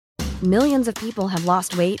Millions of people have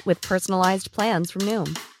lost weight with personalized plans from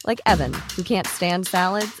Noom. Like Evan, who can't stand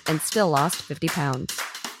salads and still lost 50 pounds.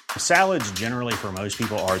 Salads generally for most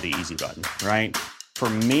people are the easy button, right? For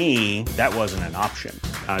me, that wasn't an option.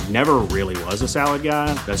 I never really was a salad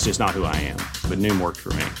guy. That's just not who I am. But Noom worked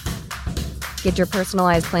for me. Get your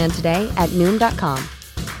personalized plan today at Noom.com.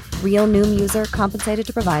 Real Noom user compensated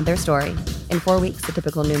to provide their story. In 4 weeks, the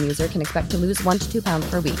typical Noom user can expect to lose 1 to 2 pounds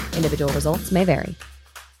per week. Individual results may vary.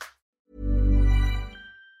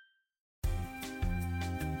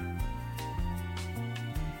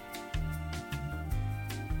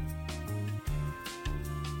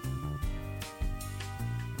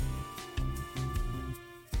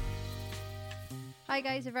 Hi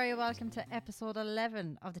guys, you're very welcome to episode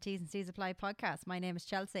 11 of the T's and C's Apply podcast. My name is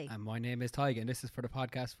Chelsea. And my name is Tyga, and this is for the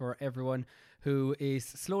podcast for everyone who is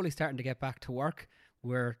slowly starting to get back to work.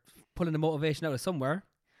 We're pulling the motivation out of somewhere.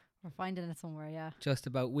 We're finding it somewhere, yeah. Just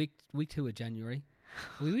about week 2 of January.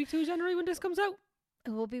 Will we week 2 of January when this comes out? It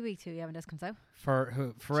will be week 2, yeah, when this comes out.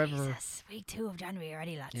 Forever. Jesus, week 2 of January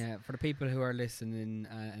already, lads. Yeah, for the people who are listening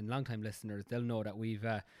and long-time listeners, they'll know that we've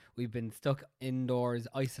been stuck indoors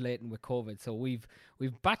isolating with COVID. So we've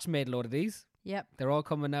batch made a load of these. Yep. They're all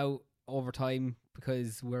coming out over time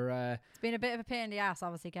because we're... It's been a bit of a pain in the ass,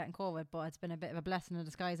 obviously, getting COVID, but it's been a bit of a blessing in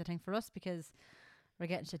disguise, I think, for us, because we're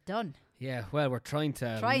getting shit done. Yeah, well, we're trying to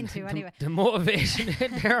anyway. The motivation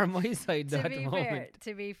is there on my side at the moment.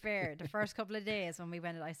 To be fair, the first couple of days when we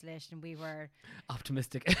went in isolation, we were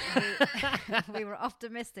optimistic. we were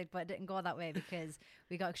optimistic, but it didn't go that way because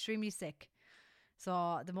we got extremely sick.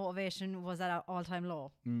 So the motivation was at an all-time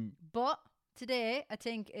low. But today, I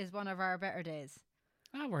think, is one of our better days.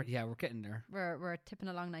 We're getting there. We're tipping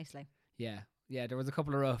along nicely. Yeah, there was a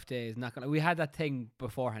couple of rough days. We had that thing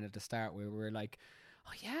beforehand at the start where we were like,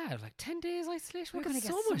 oh yeah, like 10 days isolation. We're going to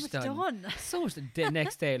get so much done. So much. The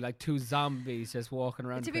next day, like 2 zombies just walking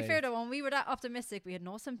around. To be fair though, when we were that optimistic, we had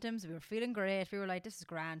no symptoms. We were feeling great. We were like, this is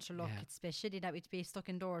grand. Sure, look, it's a bit shitty that we'd be stuck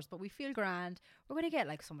indoors, but we feel grand. We're going to get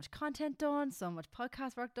like so much content done, so much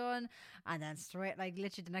podcast work done. And then straight, like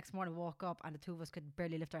literally the next morning, we woke up and the two of us could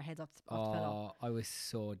barely lift our heads off the pillow. I was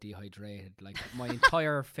so dehydrated. Like my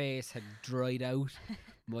entire face had dried out.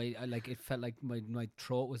 It felt like my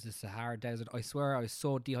throat was the Sahara Desert. I swear I was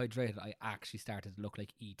so dehydrated I actually started to look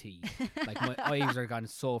like E.T. Like my eyes are gone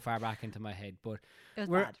so far back into my head. But it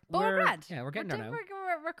was bad. But we're glad. Yeah, we're getting there now.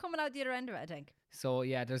 We're coming out the other end of it, I think. So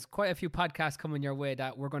yeah, there's quite a few podcasts coming your way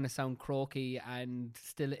that we're going to sound croaky and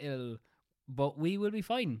still ill, but we will be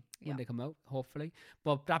fine when they come out, hopefully.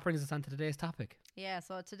 But that brings us on to today's topic. Yeah,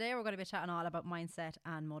 so today we're going to be chatting all about mindset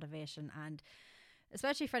and motivation, and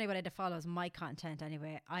especially for anybody that follows my content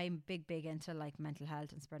anyway, I'm big into like mental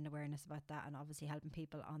health and spreading awareness about that, and obviously helping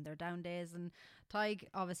people on their down days. And Tyg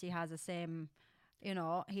obviously has the same,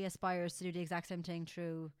 he aspires to do the exact same thing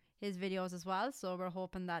through his videos as well. So we're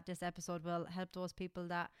hoping that this episode will help those people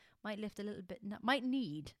that might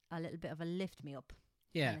need a little bit of a lift me up.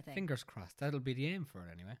 Yeah, kind of thing. Fingers crossed. That'll be the aim for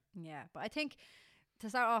it anyway. Yeah, but I think to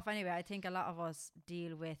start off anyway, I think a lot of us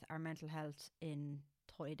deal with our mental health in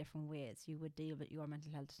totally different ways. You would deal with your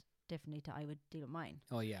mental health differently to I would deal with mine.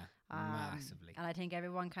 Oh yeah, massively. And I think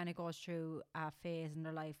everyone kind of goes through a phase in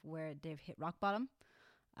their life where they've hit rock bottom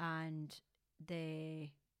and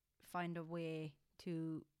they find a way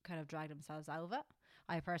to kind of drag themselves out of it.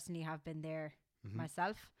 I personally have been there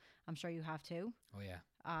myself. I'm sure you have too. Oh yeah.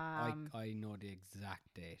 I know the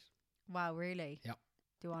exact date. Wow, really? Yep.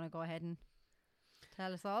 Do you want to go ahead and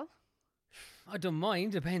tell us all? I don't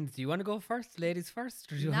mind. Depends. Do you want to go first, ladies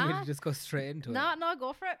first, or do you want me to just go straight into it? No,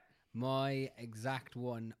 go for it. My exact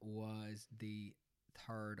one was the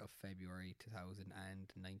 3rd of February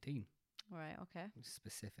 2019. Right. Okay.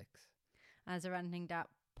 Specifics. And is there anything that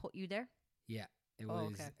put you there? Yeah, it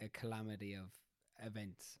was a calamity of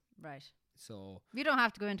events. Right. So you don't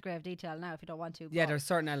have to go into grave detail now if you don't want to. Yeah, there's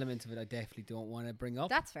certain elements of it I definitely don't want to bring up.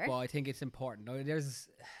 That's fair. But I think it's important.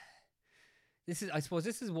 I suppose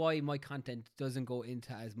this is why my content doesn't go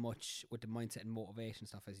into as much with the mindset and motivation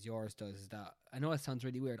stuff as yours does. Is that I know it sounds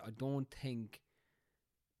really weird. I don't think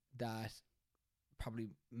that probably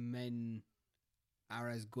men are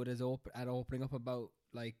as good as at opening up about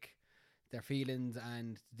like their feelings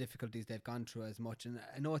and the difficulties they've gone through as much. And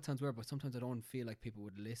I know it sounds weird, but sometimes I don't feel like people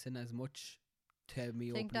would listen as much to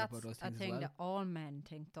me opening up about those things as well. I think that all men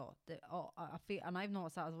think that. I feel, and I've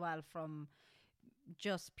noticed that as well from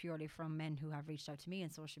just purely from men who have reached out to me on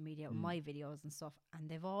social media with my videos and stuff, and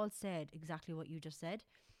they've all said exactly what you just said,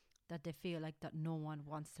 that they feel like that no one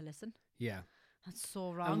wants to listen. Yeah. That's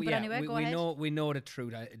so wrong. But anyway, go ahead. We know the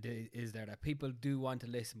truth is there, that people do want to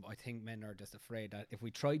listen, but I think men are just afraid that if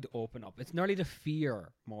we tried to open up, it's nearly the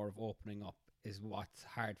fear more of opening up is what's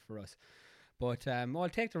hard for us. But I'll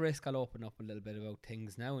take the risk. I'll open up a little bit about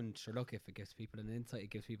things now, and sure, look, if it gives people an insight, it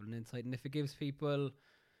gives people an insight, and if it gives people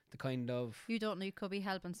the kind of, you don't know, you could be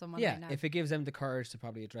helping someone. Yeah, right now. if it gives them the courage to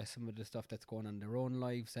probably address some of the stuff that's going on in their own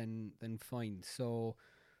lives, then fine. So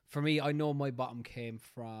for me, I know my bottom came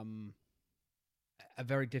from a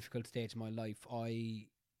very difficult stage in my life. I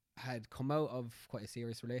had come out of quite a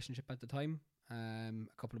serious relationship at the time, a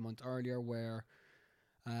couple of months earlier, where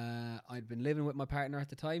I'd been living with my partner at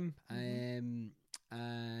the time, and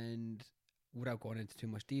without going into too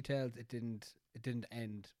much details, it didn't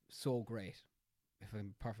end so great. If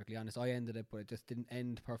I'm perfectly honest, I ended it, but it just didn't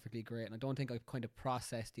end perfectly great, and I don't think I've kind of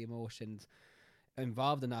processed the emotions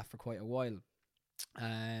involved in that for quite a while.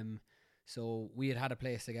 So we had a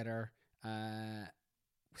place together,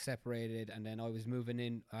 separated, and then I was moving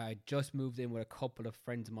in. I just moved in with a couple of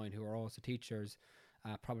friends of mine who are also teachers,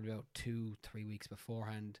 probably about 2-3 weeks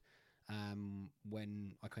beforehand,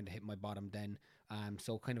 when I kind of hit my bottom then.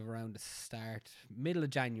 So kind of around the middle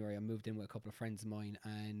of January, I moved in with a couple of friends of mine,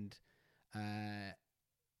 and I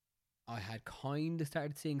had kind of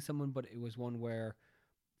started seeing someone, but it was one where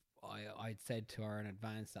I'd said to her in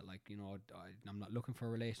advance that, like, you know, I'm not looking for a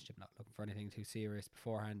relationship, not looking for anything too serious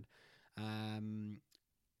beforehand.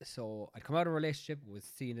 So I'd come out of a relationship, was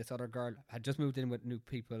seeing this other girl, had just moved in with new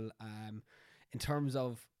people. In terms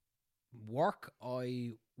of work,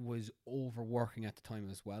 I was overworking at the time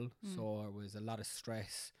as well. So there was a lot of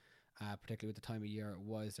stress, particularly with the time of year it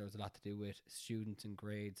was. There was a lot to do with students and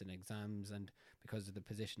grades and exams, and because of the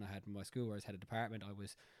position I had in my school where I was head of department, I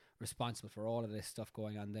was responsible for all of this stuff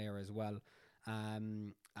going on there as well.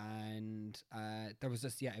 There was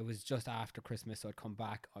just, it was just after Christmas, so I'd come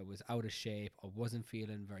back, I was out of shape, I wasn't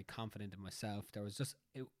feeling very confident in myself. There was just,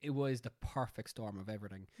 it was the perfect storm of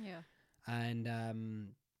everything. And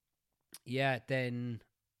then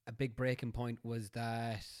a big breaking point was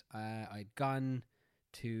that I'd gone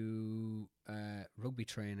to rugby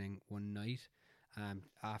training one night,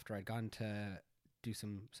 after I'd gone to do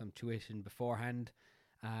some tuition beforehand.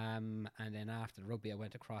 And then after the rugby, I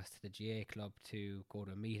went across to the GA club to go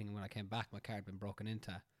to a meeting, and when I came back, my car had been broken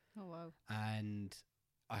into. Oh, wow. And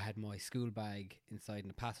I had my school bag inside in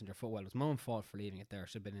the passenger footwell. It was my own fault for leaving it there. It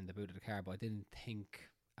should have been in the boot of the car, but I didn't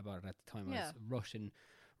think about it at the time. I was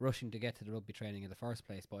rushing to get to the rugby training in the first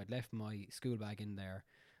place, but I'd left my school bag in there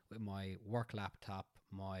with my work laptop,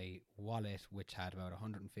 my wallet, which had about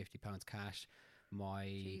 £150 cash,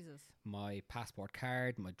 my passport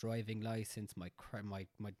card, my driving license, my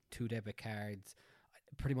 2 debit cards.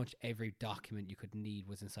 Pretty much every document you could need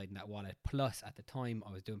was inside in that wallet. Plus, at the time,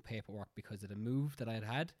 I was doing paperwork because of the move that I'd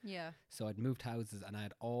had. Yeah. So I'd moved houses, and I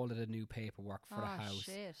had all of the new paperwork for the house.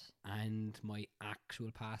 Shit. And my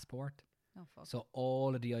actual passport. Oh, fuck. So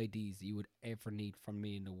all of the IDs that you would ever need from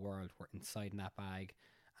me in the world were inside in that bag.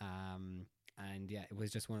 And yeah, it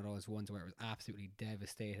was just one of those ones where it was absolutely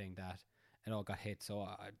devastating that it all got hit. So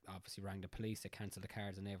I obviously rang the police. They cancelled the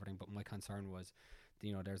cards and everything. But my concern was,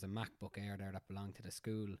 you know, there's a MacBook Air there that belonged to the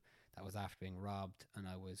school that was after being robbed, and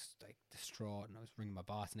I was like distraught, and I was ringing my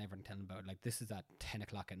boss and everything, telling about it. Like, this is at 10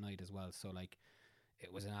 o'clock at night as well. So like,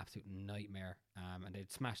 it was an absolute nightmare. And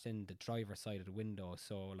they'd smashed in the driver's side of the window.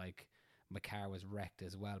 So like, my car was wrecked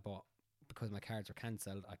as well. But because my cards were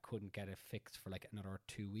cancelled, I couldn't get it fixed for like another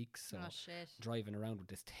 2 weeks. So driving around with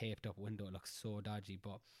this taped up window, it looked so dodgy.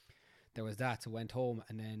 But there was that. So went home,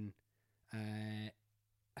 and then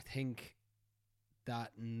I think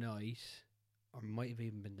that night, or might have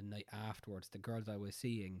even been the night afterwards, the girl that I was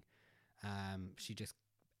seeing, she just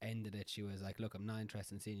ended it. She was like, look, I'm not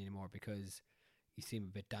interested in seeing you anymore because you seem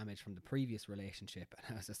a bit damaged from the previous relationship.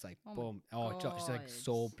 And I was just like, boom. She's like,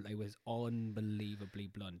 it was unbelievably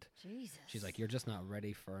blunt. Jesus. She's like, you're just not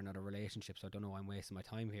ready for another relationship, so I don't know why I'm wasting my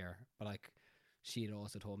time here. But like, she had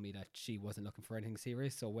also told me that she wasn't looking for anything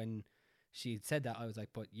serious. So when she said that, I was like,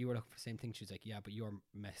 but you were looking for the same thing. She was like, yeah, but you're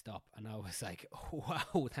messed up. And I was like, oh,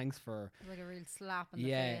 wow, thanks for... It was like a real slap in the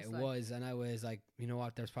face. Yeah, it was. And I was like, you know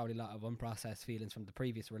what, there's probably a lot of unprocessed feelings from the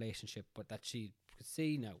previous relationship, but that she could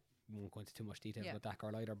see. Now, we won't go into too much details about that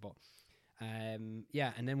girl either, but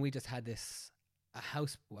yeah, and then we just had a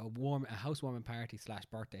housewarming party /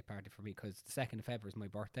 birthday party for me, because the 2nd of February is my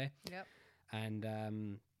birthday. Yep. And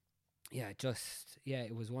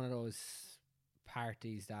it was one of those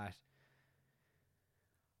parties that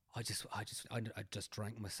I just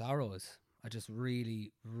drank my sorrows. I just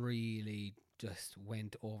really, really just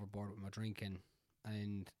went overboard with my drinking.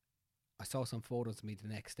 And I saw some photos of me the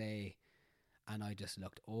next day, and I just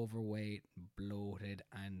looked overweight, bloated,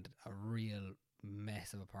 and a real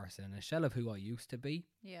mess of a person, and a shell of who I used to be.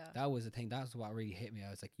 Yeah. That was the thing. That's what really hit me. I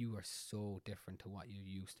was like, you are so different to what you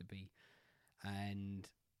used to be, and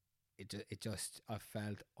it just I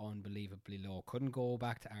felt unbelievably low. Couldn't go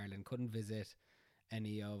back to Ireland. Couldn't visit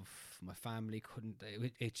any of my family. Couldn't.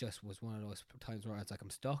 It just was one of those times where I was like, I'm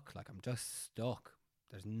stuck. Like, I'm just stuck.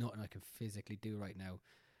 There's nothing I can physically do right now,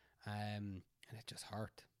 and it just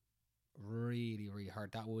hurt. Really, really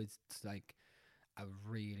hurt. That was like a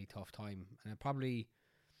really tough time, and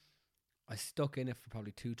I stuck in it for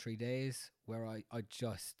probably 2-3 days where I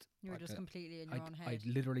just You were just completely in your own I head.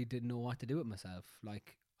 literally didn't know what to do with myself.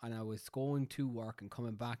 Like, and I was going to work and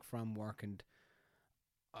coming back from work, and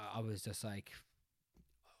I was just like,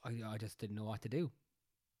 I just didn't know what to do.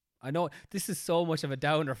 I know this is so much of a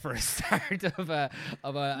downer for a start of a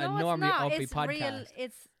No, normally it's not. upbeat It's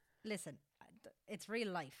podcast. Listen, it's real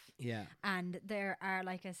life. Yeah. And there are,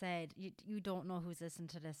 like I said, you don't know who's listening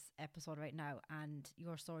to this episode right now, and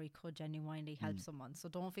your story could genuinely help someone. So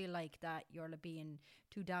don't feel like that you're being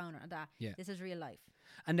too down or that. Yeah. This is real life.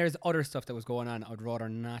 And there's other stuff that was going on I'd rather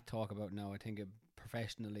not talk about now. I think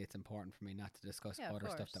professionally it's important for me not to discuss Yeah, of other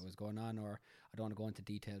stuff course. that was going on, or I don't want to go into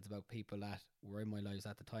details about people that were in my lives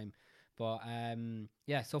at the time. But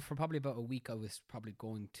yeah, so for probably about a week I was probably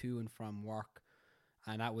going to and from work,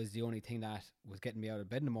 and that was the only thing that was getting me out of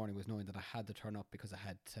bed in the morning, was knowing that I had to turn up because I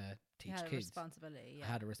had to teach You had a kids. responsibility. I Yeah.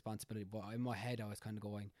 had a responsibility, but in my head I was kind of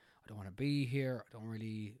going, I don't want to be here. I don't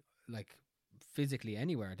really like physically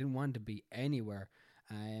anywhere. I didn't want to be anywhere.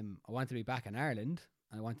 I wanted to be back in Ireland.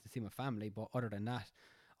 I wanted to see my family, but other than that,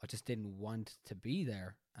 I just didn't want to be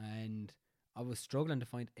there, and I was struggling to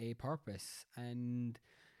find a purpose. And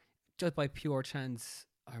just by pure chance,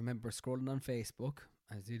 I remember scrolling on Facebook,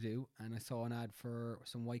 as you do, and I saw an ad for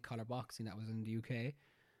some white collar boxing that was in the UK,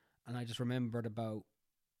 and I just remembered about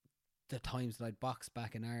the times that I'd boxed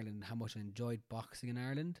back in Ireland, how much I enjoyed boxing in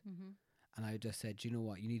Ireland. Mm-hmm. And I just said, you know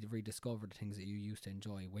what, you need to rediscover the things that you used to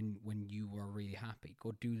enjoy when you were really happy.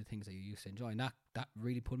 Go do the things that you used to enjoy. And that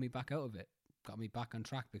really pulled me back out of it, got me back on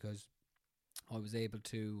track, because I was able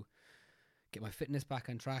to get my fitness back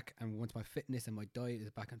on track. And once my fitness and my diet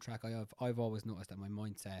is back on track, I've always noticed that my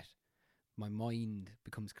mind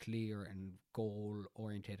becomes clear and goal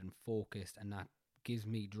oriented and focused, and that gives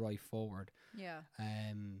me drive forward. Yeah.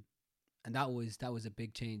 And that was a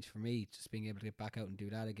big change for me, just being able to get back out and do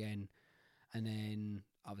that again. And then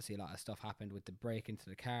obviously a lot of stuff happened with the break into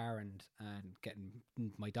the car and getting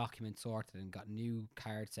my documents sorted, and got new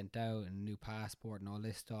cards sent out and new passport and all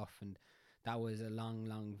this stuff. And that was a long,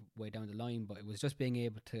 long way down the line, but it was just being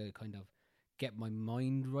able to kind of get my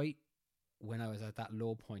mind right when I was at that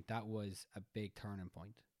low point. That was a big turning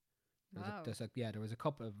point. Wow. There was a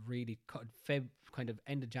couple of really kind of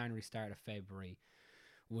end of January, start of February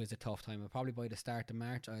was a tough time. And probably by the start of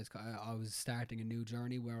March, I was starting a new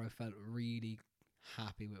journey where I felt really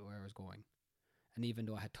happy with where I was going. And even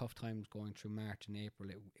though I had tough times going through March and April,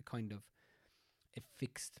 it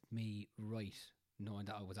fixed me right, knowing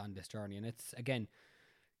that I was on this journey. And it's, again,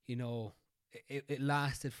 it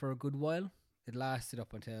lasted for a good while. It lasted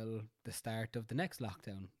up until the start of the next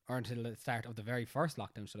lockdown, or until the start of the very first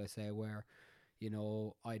lockdown, should I say, where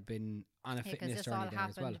I'd been on a fitness this journey all there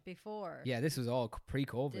as happened well. before. Yeah, this was all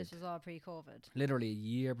pre-COVID. This was all pre-COVID. Literally a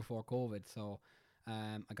year before COVID. So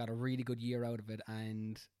I got a really good year out of it.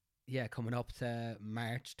 And yeah, coming up to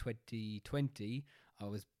March 2020, I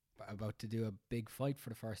was about to do a big fight for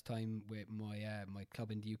the first time with my club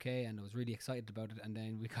in the UK, and I was really excited about it. And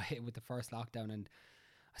then we got hit with the first lockdown, and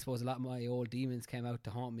I suppose a lot of my old demons came out to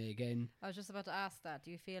haunt me again. I was just about to ask that. Do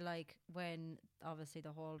you feel like when, obviously,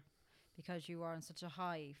 because you were on such a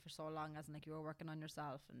high for so long, as in like you were working on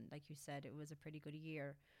yourself, and like you said, it was a pretty good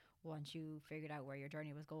year once you figured out where your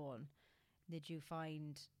journey was going, did you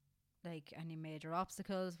find like any major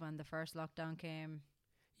obstacles when the first lockdown came?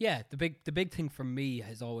 Yeah, the big thing for me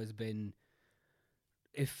has always been,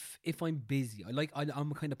 if I'm busy,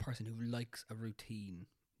 I'm a kind of person who likes a routine.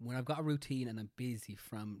 When I've got a routine and I'm busy,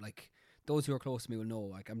 from like those who are close to me will know,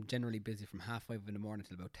 like I'm generally busy from 5:30 in the morning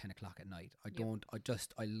till about 10 o'clock at night.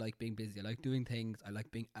 I like being busy. I like doing things. I like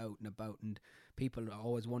being out and about, and people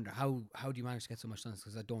always wonder how do you manage to get so much done?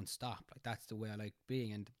 Because I don't stop. Like, that's the way I like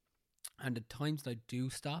being. And the times that I do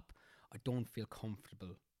stop, I don't feel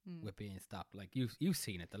comfortable with being stopped. Like you've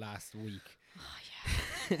seen it the last week. Oh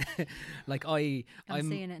yeah. Like I'm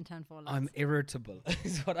seeing it in tenfold. I'm irritable.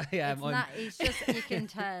 Is what I am. It's just you can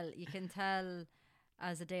tell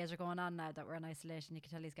as the days are going on now that we're in isolation. You can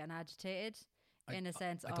tell he's getting agitated, in a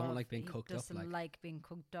sense. I don't like being cooked up. Doesn't like being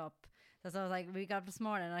cooked up. So I was like, we got up this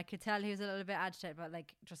morning and I could tell he was a little bit agitated, but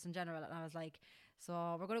like just in general. And I was like,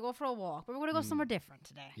 so we're going to go for a walk, but we're going to go somewhere different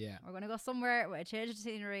today. Yeah. We're going to go somewhere with a change of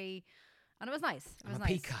scenery. And it was nice. It was I'm a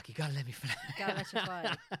nice. peacock. You gotta let me fly. Gotta let you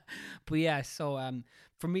fly. But yeah, so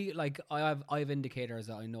for me, like I have indicators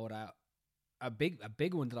that I know that a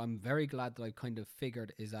big one that I'm very glad that I kind of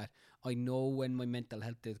figured is that I know when my mental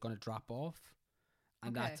health is going to drop off,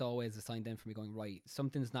 and Okay. that's always a sign then for me going, right,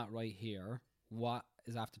 something's not right here. What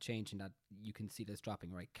is after changing that you can see this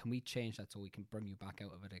dropping, right? Can we change that so we can bring you back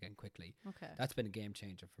out of it again quickly? Okay. That's been a game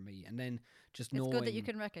changer for me. And then just It's knowing, good that you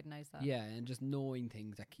can recognize that. yeah, and just knowing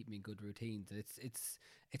things that keep me in good routines.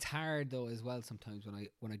 It's hard though as well sometimes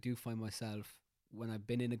when I do find myself, when I've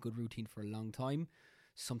been in a good routine for a long time,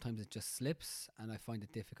 sometimes it just slips and I find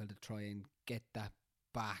it difficult to try and get that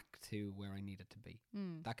back to where I need it to be.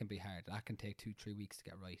 That can be hard. That can take 2-3 weeks to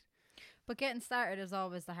get right. But getting started is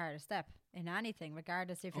always the hardest step in anything,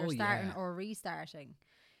 regardless if you're Oh, starting yeah. or restarting,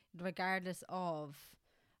 regardless of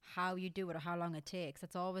how you do it or how long it takes.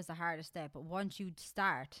 It's always the hardest step. But once you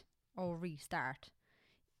start or restart,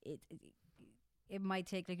 it might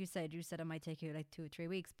take, like you said it might take you like 2 or 3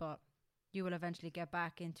 weeks, but you will eventually get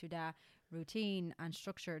back into that routine and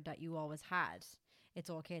structure that you always had. It's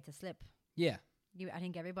okay to slip. Yeah. I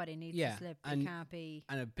think everybody needs Yeah, to slip. and- It can't be.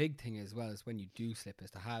 And a big thing as well is when you do slip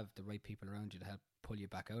is to have the right people around you to help pull you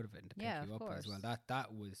back out of it and to pick Yeah, you of up as well.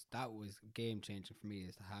 course. That was game changing for me,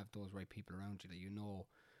 is to have those right people around you that you know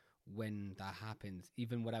when that happens,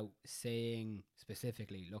 even without saying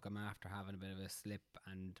specifically, look, I'm after having a bit of a slip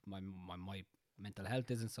and my mental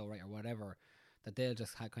health isn't so right or whatever, that they'll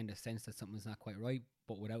just kind of sense that something's not quite right,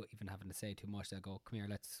 but without even having to say too much, they'll go, come here,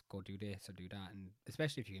 let's go do this or do that. And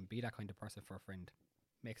especially if you can be that kind of person for a friend,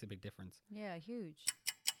 makes a big difference. Yeah, huge.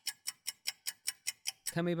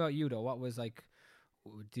 Tell me about you though. What was like?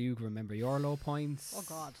 Do you remember your low points? Oh,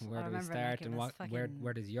 God. Where I do we remember, start, like, it and was where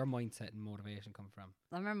fucking- does your mindset and motivation come from?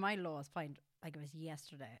 I remember my lowest point, like it was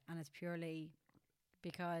yesterday, and it's purely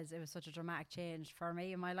because it was such a dramatic change for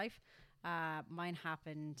me in my life. Mine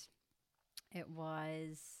happened. It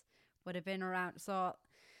would have been around, so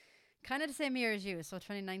kind of the same year as you, so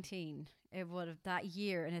 2019. It would have, that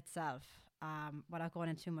year in itself. Without going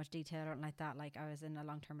into too much detail or anything like that, like I was in a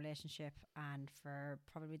long-term relationship, and for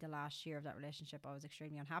probably the last year of that relationship, I was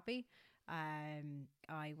extremely unhappy.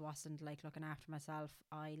 I wasn't like looking after myself.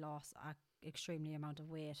 I lost a extremely amount of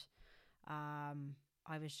weight.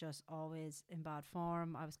 I was just always in bad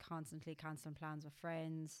form. I was constantly cancelling plans with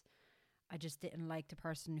friends. I just didn't like the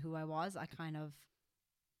person who I was. I kind of,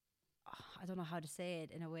 I don't know how to say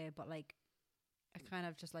it in a way, but like I kind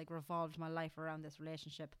of just like revolved my life around this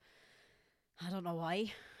relationship. I don't know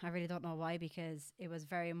why. I really don't know why, because it was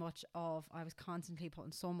very much of, I was constantly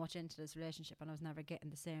putting so much into this relationship and I was never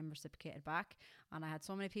getting the same reciprocated back. And I had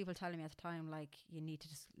so many people telling me at the time, like, you need to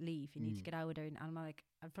just leave, you need to get out of there. And I'm like,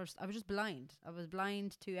 at first, I was just blind. I was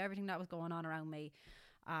blind to everything that was going on around me.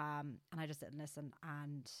 And I just didn't listen.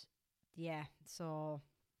 And yeah, so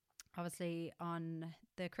obviously on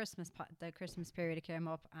the Christmas period, it came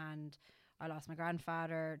up, and I lost my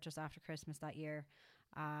grandfather just after Christmas that year.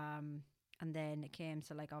 And then it came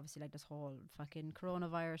to like, obviously like this whole fucking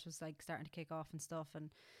coronavirus was like starting to kick off and stuff. And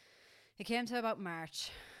it came to about March.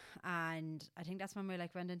 And I think that's when we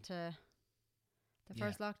like went into the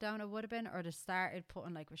first lockdown, it would have been, or they started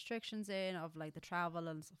putting like restrictions in of like the travel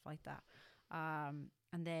and stuff like that.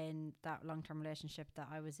 And then that long-term relationship that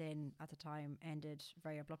I was in at the time ended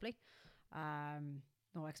very abruptly.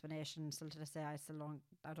 No explanation still to this day.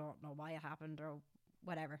 I don't know why it happened or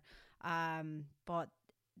whatever. But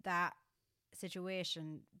that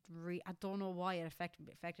situation, I don't know why it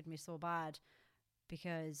affected me so bad,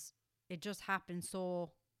 because it just happened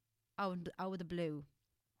so out of the blue.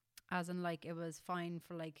 As in, like, it was fine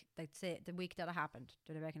for like say the week that it happened.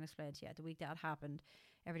 Did I can explain to you? The week that it happened,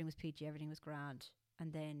 everything was peachy, everything was grand,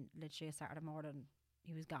 and then literally a Saturday morning,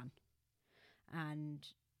 he was gone, and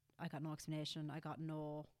I got no explanation. I got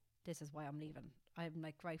no, this is why I'm leaving. I'm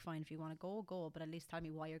like, right, fine, if you want to go, but at least tell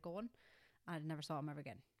me why you're going. And I never saw him ever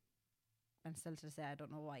again. And still to this day, I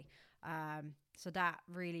don't know why. So that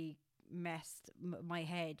really messed my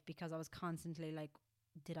head, because I was constantly like,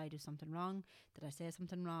 did I do something wrong? Did I say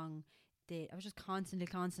something wrong? I was just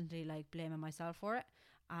constantly like blaming myself for it.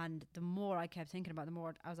 And the more I kept thinking about it, the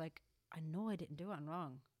more I was like, I know I didn't do it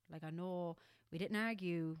wrong. Like, I know we didn't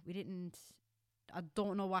argue. I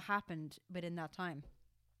don't know what happened within that time.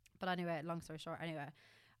 But anyway, long story short,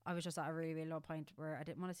 I was just at a really, really low point where I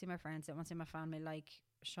didn't want to see my friends, didn't want to see my family. Like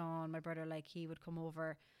Sean, my brother, like he would come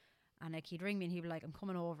over and like he'd ring me and he'd be like, I'm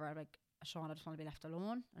coming over. I'm like, Sean, I just want to be left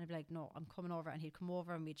alone. And I'd be like, no, I'm coming over. And he'd come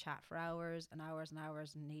over and we'd chat for hours and hours and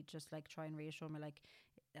hours. And he'd just like try and reassure me. Like,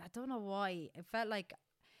 I don't know why.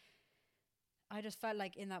 I just felt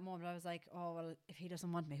like in that moment, I was like, oh, well, if he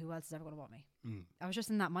doesn't want me, who else is ever going to want me? I was just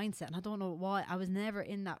in that mindset. And I don't know why. I was never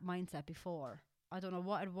in that mindset before. I don't know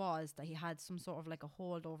what it was that he had some sort of like a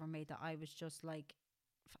hold over me, that I was just like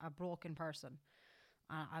a broken person.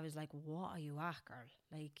 And I was like, what are you at, girl?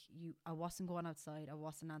 Like, I wasn't going outside. I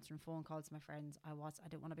wasn't answering phone calls to my friends. I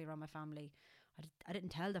didn't want to be around my family. I didn't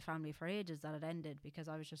tell the family for ages that it ended, because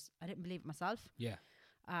I didn't believe it myself. Yeah.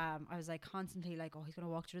 I was like constantly like, oh, he's going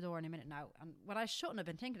to walk through the door in a minute now. And when I shouldn't have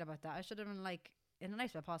been thinking about that, I should have been like, in the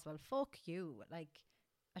nicest way possible, fuck you. Like,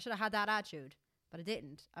 I should have had that attitude, but I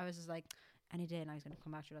didn't. I was just like, any day now he's going to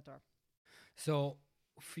come back through that door. So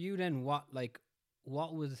for you then, what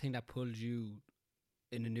was the thing that pulled you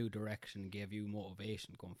in a new direction, gave you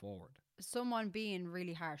motivation going forward? Someone being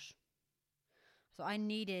really harsh. So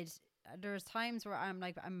there's times where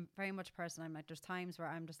I'm very much a person, I'm like, there's times where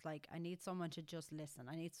I'm just like, I need someone to just listen.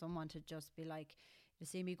 I need someone to just be like, you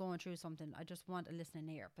see me going through something, I just want a listening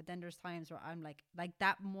ear. But then there's times where I'm like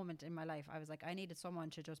that moment in my life, I was like, I needed someone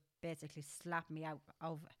to just basically slap me out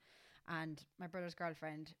of it. And my brother's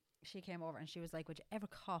girlfriend, she came over and she was like, would you ever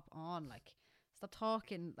cop on? Like, stop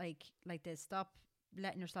talking like this. Stop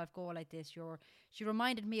letting yourself go like this. She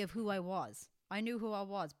reminded me of who I was. I knew who I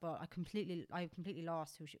was, but I completely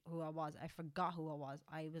lost who I was. I forgot who I was.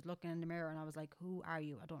 I was looking in the mirror and I was like, who are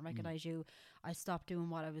you? I don't recognize you. I stopped doing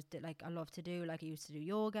what I love to do. Like, I used to do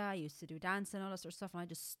yoga, I used to do dancing, all that sort of stuff. And I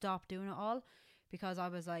just stopped doing it all because I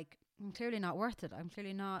was like, I'm clearly not worth it. I'm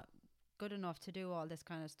clearly not good enough to do all this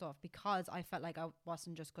kind of stuff, because I felt like I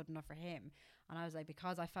wasn't just good enough for him. And I was like,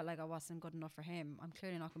 because I felt like I wasn't good enough for him, I'm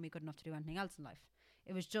clearly not going to be good enough to do anything else in life.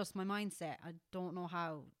 It was just my mindset. I don't know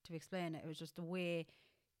how to explain it. It was just the way,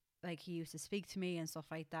 like, he used to speak to me and stuff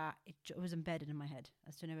like that. It was embedded in my head.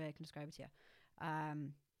 That's the only way I can describe it to you.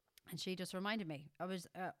 And she just reminded me. It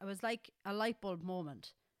was like a light bulb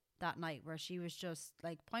moment that night, where she was just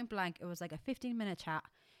like, point blank, it was like a 15-minute chat.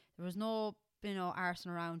 There was no, arsing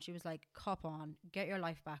around. She was like, cop on, get your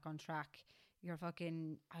life back on track. You're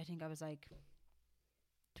fucking, I think I was like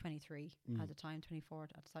 23 at the time, 24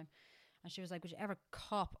 at the time. And she was like, would you ever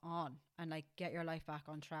cop on and like get your life back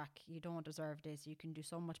on track? You don't deserve this. You can do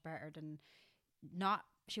so much better than not.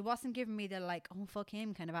 She wasn't giving me the like, oh, fuck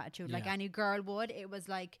him kind of attitude like any girl would. It was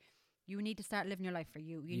like, you need to start living your life for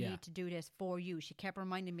you. You need to do this for you. She kept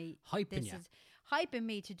reminding me, hyping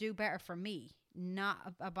me to do better for me. Not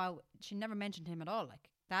about, she never mentioned him at all. Like,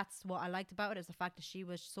 that's what I liked about it, is the fact that she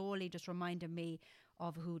was solely just reminding me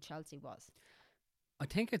of who Chelsea was. I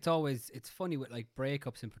think it's funny with like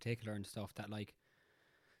breakups in particular and stuff, that like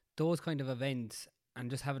those kind of events, and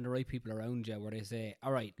just having the right people around you where they say,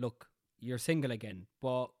 all right, look, you're single again,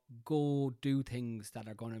 but go do things that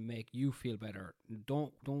are going to make you feel better.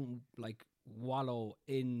 Don't like wallow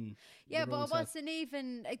in. Yeah, but it wasn't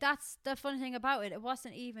even like, that's the funny thing about it. It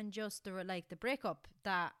wasn't even just the breakup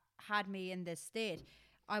that had me in this state.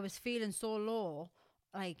 I was feeling so low,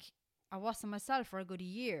 like I wasn't myself for a good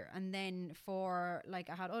year. And then for like,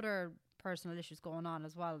 I had other personal issues going on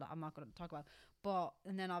as well that I'm not going to talk about.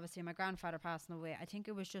 And then obviously my grandfather passing away. I think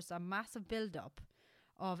it was just a massive build up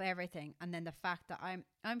of everything. And then the fact that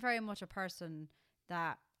I'm very much a person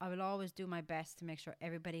that I will always do my best to make sure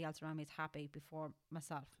everybody else around me is happy before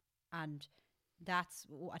myself. And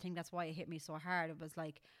I think that's why it hit me so hard. It was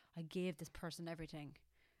like, I gave this person everything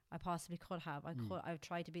I possibly could have. I've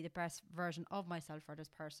tried to be the best version of myself for this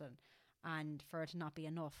person, and for it to not be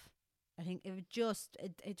enough. I think it just,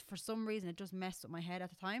 it for some reason, it just messed with my head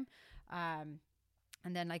at the time. And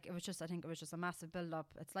then like, I think it was just a massive build up.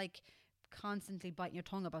 It's like constantly biting your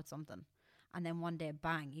tongue about something, and then one day,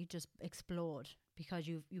 bang, you just explode because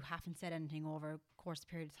you haven't said anything over a course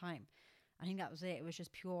period of time. I think that was it. It was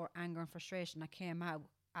just pure anger and frustration that came out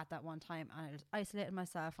at that one time, and I just isolated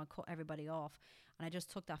myself and cut everybody off. And I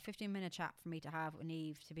just took that 15-minute chat for me to have with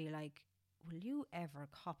Eve to be like, will you ever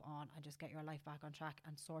cop on and just get your life back on track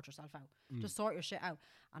and sort yourself out? Just sort your shit out.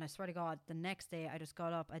 And I swear to God, the next day I just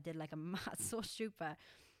got up, I did like so stupid,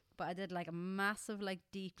 but I did like a massive like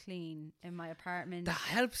deep clean in my apartment. That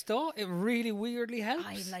helps though. It really weirdly helps.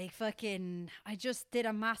 I just did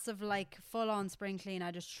a massive like full on spring clean.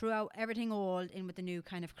 I just threw out everything old in with the new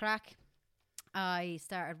kind of crack. I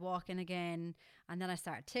started walking again, and then I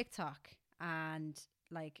started TikTok. And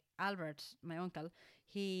like Albert, my uncle,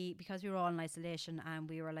 because we were all in isolation and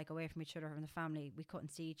we were like away from each other from the family, we couldn't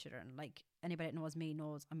see each other. And like, anybody that knows me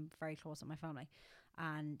knows I'm very close with my family.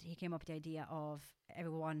 And he came up with the idea of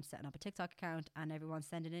everyone setting up a TikTok account and everyone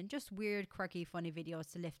sending in just weird, quirky, funny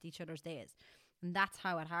videos to lift each other's days. And that's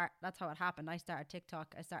how it happened. I started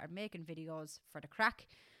TikTok. I started making videos for the crack.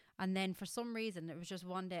 And then for some reason, it was just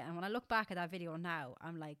one day. And when I look back at that video now,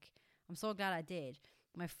 I'm like, I'm so glad I did.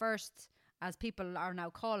 My first, as people are now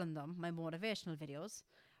calling them, my motivational videos.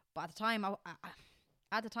 But at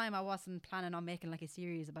the time, I wasn't planning on making like a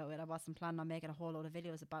series about it. I wasn't planning on making a whole load of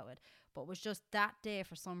videos about it. But it was just that day,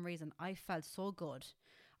 for some reason, I felt so good.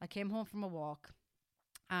 I came home from a walk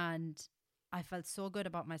and I felt so good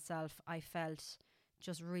about myself. I felt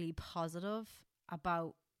just really positive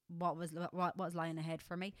about what was lying ahead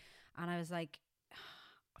for me. And I was like,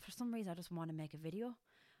 for some reason, I just want to make a video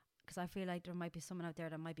because I feel like there might be someone out there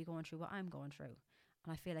that might be going through what I'm going through.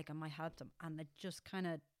 And I feel like I might help them. And it just kind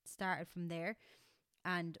of started from there.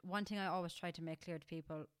 And one thing I always try to make clear to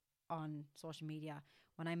people on social media,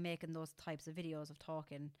 when I'm making those types of videos of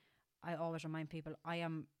talking, I always remind people I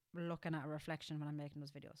am looking at a reflection when I'm making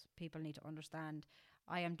those videos. People need to understand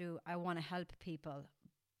I want to help people.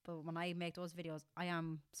 But when I make those videos, I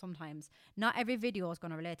am sometimes, not every video is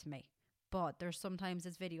going to relate to me, but there's sometimes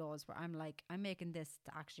there's videos where I'm like, I'm making this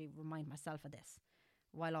to actually remind myself of this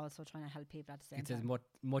while also trying to help people at the same time. It's as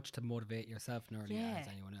much to motivate yourself nearly as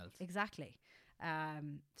anyone else. Exactly.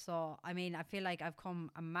 So, I mean, I feel like I've come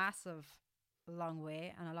a massive long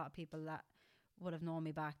way, and a lot of people that would have known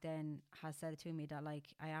me back then has said to me that like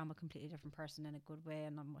I am a completely different person in a good way,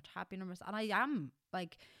 and I'm much happier. And I am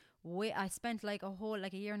like, I spent like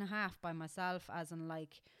a year and a half by myself, as in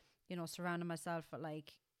like, you know, surrounding myself with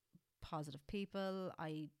like positive people.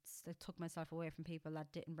 I took myself away from people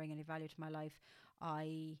that didn't bring any value to my life.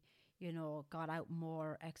 I, you know, got out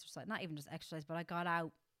more exercise, not even just exercise, but I got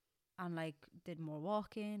out and like did more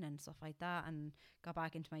walking and stuff like that, and got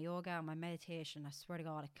back into my yoga and my meditation. I swear to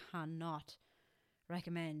God, I cannot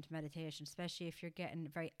recommend meditation, especially if you're getting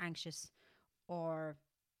very anxious or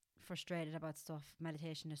frustrated about stuff.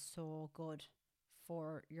 Meditation is so good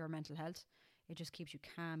for your mental health. It just keeps you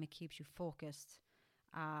calm, it keeps you focused.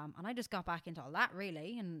 And I just got back into all that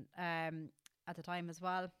really. And at the time as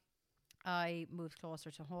well, I moved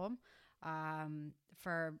closer to home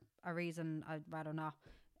for a reason I'd rather not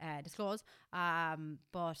disclose,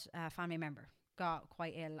 but a family member got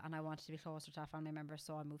quite ill and I wanted to be closer to a family member,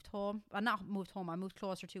 so I moved home. I moved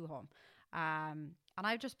closer to home. And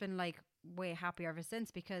I've just been like way happier ever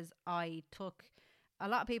since, because I took, a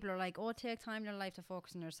lot of people are like, oh, take time in your life to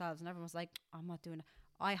focus on yourselves, and everyone's like, I'm not doing it.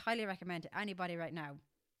 I highly recommend to anybody right now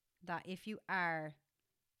that if you are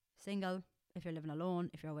single, if you're living alone,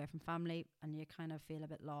 if you're away from family and you kind of feel a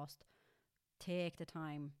bit lost, take the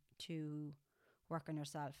time to work on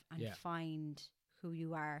yourself and find who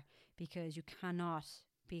you are, because you cannot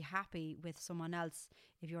be happy with someone else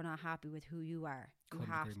if you're not happy with who you are.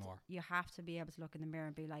 You have to be able to look in the mirror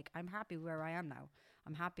and be like, I'm happy where I am now.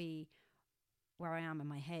 I'm happy where I am in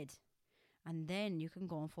my head. And then you can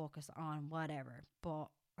go and focus on whatever. But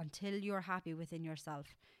until you're happy within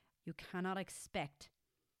yourself, you cannot expect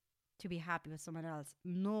to be happy with someone else,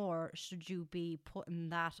 nor should you be putting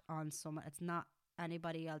that on someone. It's not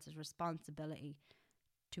anybody else's responsibility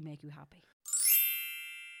to make you happy.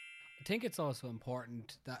 I think it's also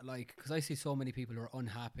important that, like, because I see so many people who are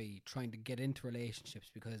unhappy trying to get into relationships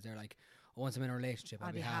because they're like, oh, once I'm in a relationship,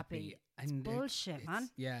 I'll be happy. It's bullshit, man.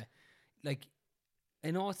 Yeah. Like, I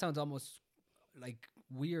know it sounds almost like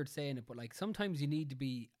weird saying it, but like sometimes you need to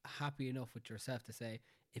be happy enough with yourself to say,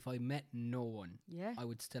 if I met no one, I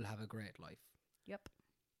would still have a great life. Yep.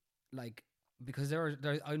 Like, because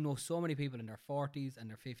I know so many people in their 40s and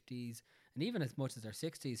their 50s and even as much as their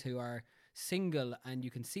 60s who are single, and you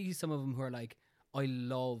can see some of them who are like, I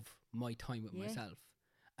love my time with myself,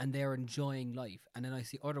 and they're enjoying life. And then I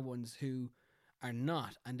see other ones who are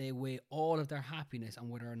not, and they weigh all of their happiness on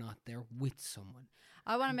whether or not they're with someone.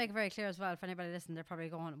 I want to make it very clear as well, if anybody listening, they're probably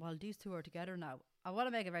going, well, these two are together now. I want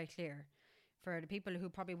to make it very clear for the people who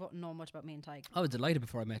probably wouldn't know much about me and Tyke. I was delighted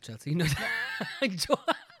before I met Chelsea.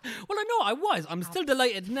 Well, I know I was. I'm still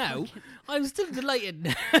delighted now. I'm still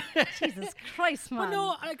delighted. Jesus Christ, man. But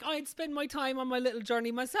no, I'd spend my time on my little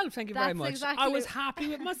journey myself. Thank you very much. Exactly. I was happy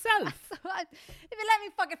with myself. If you let me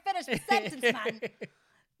fucking finish the sentence, man.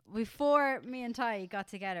 Before me and Ty got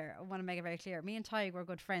together, I want to make it very clear, me and Ty were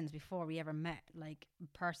good friends before we ever met, like,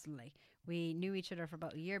 personally. We knew each other for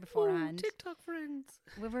about a year beforehand. TikTok friends.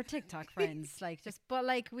 We were TikTok friends, but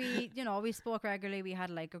we, you know, we spoke regularly. We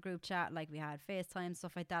had like a group chat, like we had FaceTime,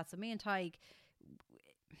 stuff like that. So me and Ty,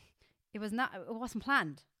 it wasn't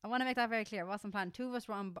planned. I want to make that very clear. It wasn't planned. Two of us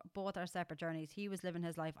were on both our separate journeys. He was living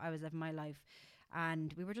his life, I was living my life,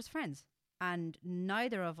 and we were just friends. And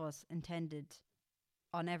neither of us intended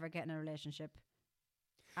on ever getting a relationship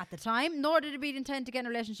at the time, nor did we intend to get in a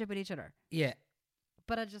relationship with each other. Yeah.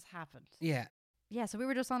 But it just happened. Yeah. Yeah, so we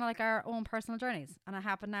were just on like our own personal journeys, and it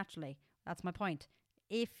happened naturally. That's my point.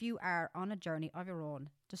 If you are on a journey of your own,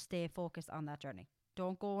 just stay focused on that journey.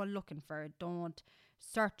 Don't go looking for it. Don't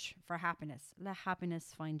search for happiness. Let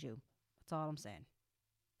happiness find you. That's all I'm saying.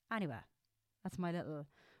 Anyway, that's my little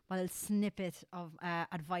snippet of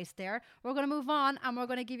advice there. We're going to move on, and we're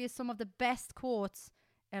going to give you some of the best quotes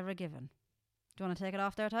ever given. Do you want to take it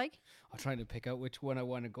off there, Tyke? I'm trying to pick out which one I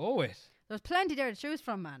want to go with. There's plenty there to choose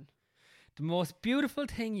from, man. The most beautiful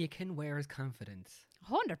thing you can wear is confidence.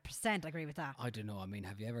 100% agree with that. I don't know. I mean,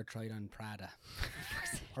 have you ever tried on Prada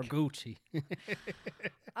or Gucci?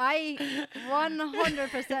 I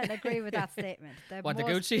 100% agree with that statement. The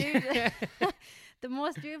Gucci? The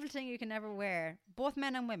most beautiful thing you can ever wear, both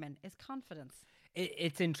men and women, is confidence.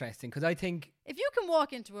 It's interesting because I think if you can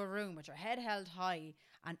walk into a room with your head held high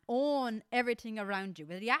and own everything around you,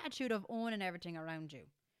 with the attitude of owning everything around you,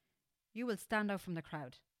 you will stand out from the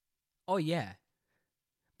crowd. Oh, yeah.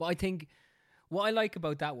 But I think what I like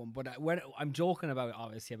about that one, but when I'm joking about,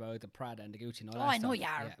 obviously, about the Prada and the Gucci and all that I stuff. know you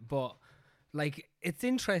are. Yeah, but, like, it's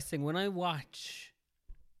interesting when I watch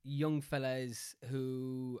young fellas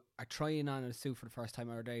who are trying on a suit for the first time,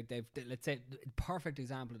 or they've let's say, perfect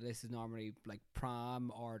example of this is normally, like,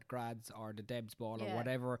 prom or grads or the Debs ball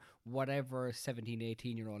or whatever 17,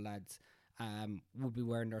 18-year-old lads would be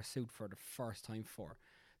wearing their suit for the first time for.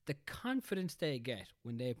 The confidence they get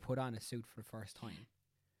when they put on a suit for the first time.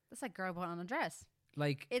 That's like girl putting on a dress.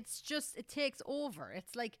 Like, it's just, it takes over.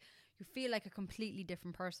 It's like you feel like a completely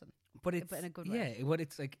different person. But it's in a good way. Yeah, what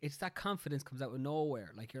it's like, it's that confidence comes out of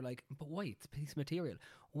nowhere. Like, you're like, but why? It's a piece of material.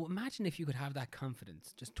 Well, imagine if you could have that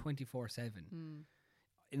confidence just 24/7.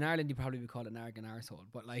 In Ireland, you probably would call it an arrogant arsehole,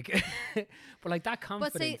 but like, but like that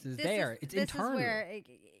confidence is there. It's internal. This is where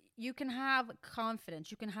you can have confidence.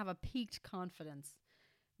 You can have a peaked confidence,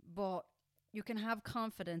 but you can have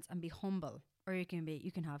confidence and be humble, or you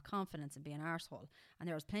can have confidence and be an arsehole. And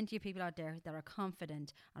there's plenty of people out there that are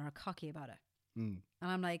confident and are cocky about it. And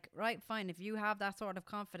I'm like, right, fine. If you have that sort of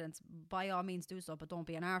confidence, by all means do so, but don't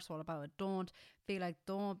be an arsehole about it. Don't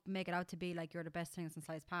make it out to be like you're the best thing since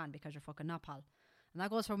sliced pan because you're fucking not, pal. And that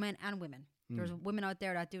goes for men and women. There's women out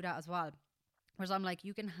there that do that as well. Whereas I'm like,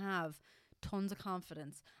 you can have tons of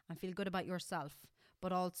confidence and feel good about yourself,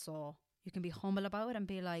 but also you can be humble about it and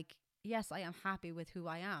be like, yes, I am happy with who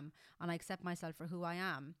I am and I accept myself for who I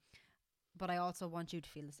am, but I also want you to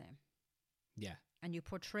feel the same. Yeah. And you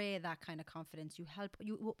portray that kind of confidence. You help,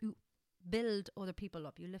 you build other people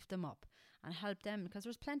up. You lift them up and help them, because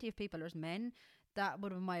there's plenty of people. There's men that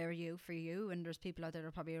would admire you for you, and there's people out there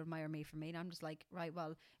that probably admire me for me. And I'm just like, right,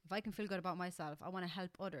 well, if I can feel good about myself, I want to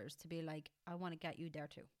help others to be like, I want to get you there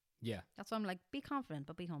too. Yeah. That's why I'm like, be confident,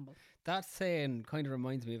 but be humble. That saying kind of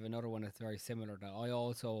reminds me of another one that's very similar that I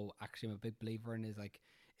also actually am a big believer in, is like,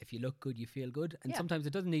 if you look good, you feel good. And sometimes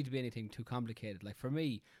it doesn't need to be anything too complicated. Like for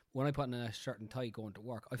me, when I put on a shirt and tie going to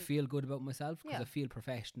work, I feel good about myself because I feel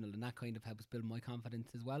professional, and that kind of helps build my confidence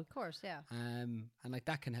as well. Of course, yeah. And like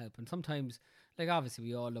that can help. And sometimes, like obviously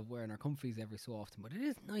we all love wearing our comfies every so often, but it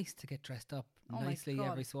is nice to get dressed up nicely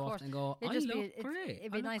every so often and go, I look great.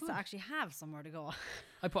 It'd be nice to actually have somewhere to go.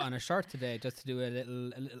 I put on a shirt today just to do a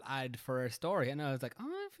little ad for a story, and I was like, oh,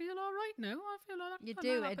 I feel all right now. I feel all right. You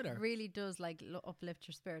do. It really does like uplift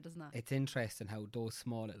your spirit, doesn't it? It's interesting how those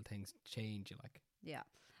small little things change you. Like, yeah.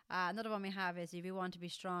 Another one we have is, if you want to be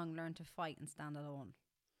strong, learn to fight and stand alone.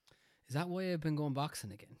 Is that why I've been going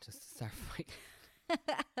boxing again? Just to start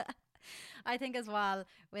fighting? I think as well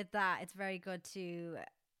with that, it's very good to,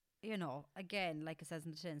 you know, again, like it says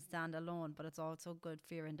in the tin, stand alone, but it's also good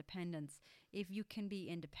for your independence. If you can be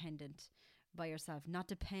independent by yourself, not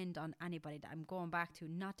depend on anybody, that I'm going back to,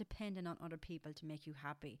 not depending on other people to make you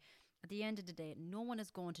happy. At the end of the day, no one is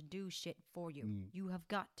going to do shit for you. You have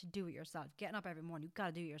got to do it yourself. Getting up every morning, you've got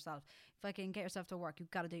to do it yourself. If I can get yourself to work, you've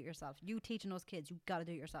got to do it yourself. You teaching those kids, you've got to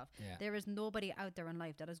do it yourself. Yeah. There is nobody out there in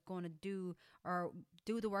life that is going to do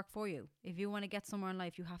the work for you. If you want to get somewhere in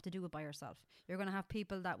life, you have to do it by yourself. You're going to have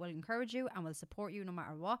people that will encourage you and will support you no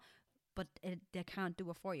matter what, but they can't do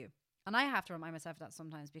it for you. And I have to remind myself of that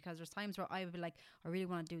sometimes, because there's times where I would be like, I really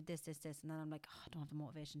want to do this, and then I'm like, I don't have the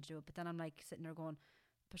motivation to do it. But then I'm like sitting there going,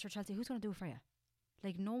 but sure, Chelsea, who's going to do it for you?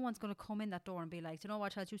 Like, no one's going to come in that door and be like, you know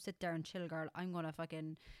what, Chelsea, you sit there and chill, girl. I'm going to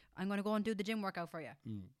go and do the gym workout for you.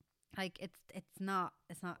 Like, it's not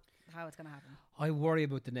how it's going to happen. I worry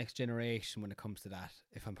about the next generation when it comes to that,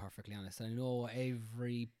 if I'm perfectly honest. And I know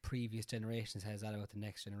every previous generation says that about the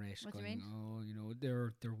next generation. What do you going, mean? oh, you know,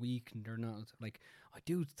 they're weak and they're not. Like, I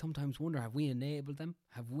do sometimes wonder, have we enabled them?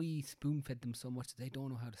 Have we spoon-fed them so much that they don't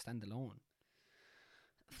know how to stand alone?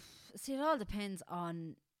 See, it all depends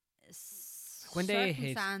on When they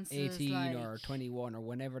hit circumstances, 18 like, or 21 or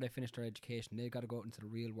whenever they finish their education, they got to go out into the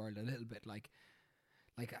real world a little bit. Like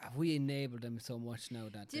have we enabled them so much now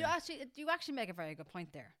that do you actually make a very good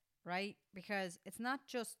point there, right? Because it's not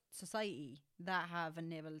just society that have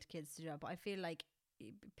enabled kids to do that, but I feel like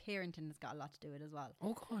parenting has got a lot to do with it as well.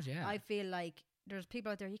 Oh God, yeah. I feel like there's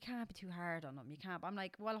people out there, you can't be too hard on them. You can't. I'm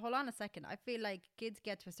like, well, hold on a second. I feel like kids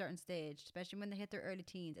get to a certain stage, especially when they hit their early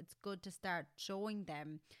teens, it's good to start showing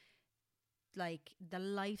them like the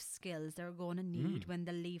life skills they're going to need when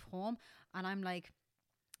they leave home. And I'm like,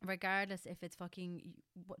 regardless if it's fucking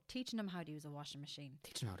teaching them how to use a washing machine,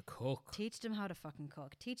 Teach them how to cook. teach them how to fucking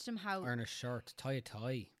cook, teach them how Iron a shirt, tie a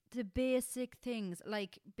tie. the basic things,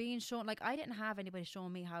 like being shown. Like, I didn't have anybody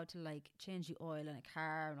showing me how to like change the oil in a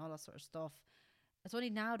car and all that sort of stuff. It's only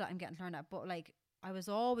now that I'm getting to learn that, but like I was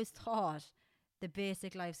always taught the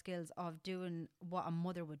basic life skills of doing what a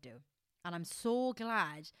mother would do. And I'm so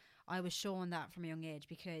glad I was shown that from a young age,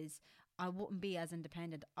 because I wouldn't be as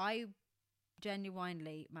independent. I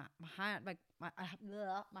genuinely, my heart, like my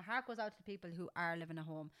heart goes out to people who are living at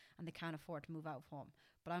home and they can't afford to move out of home.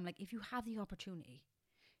 But I'm like, if you have the opportunity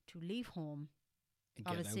to leave home, And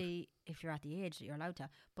get out. obviously if you're at the age that you're allowed to,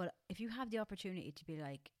 but if you have the opportunity to be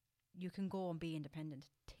like, you can go and be independent,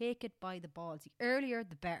 take it by the balls. The earlier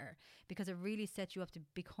the better, because it really sets you up to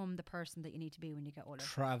become the person that you need to be when you get older.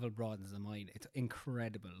 Travel broadens the mind. It's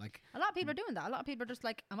incredible. Like, A lot of people are doing that. A lot of people are just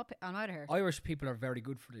like, I'm out of here. Irish people are very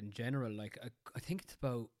good for it in general. Like, I think it's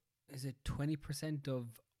about, is it 20%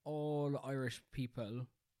 of all Irish people,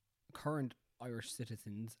 current Irish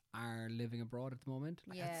citizens, are living abroad at the moment?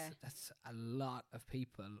 Like, Yeah. That's a lot of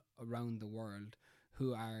people around the world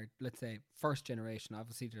who are, let's say, first generation.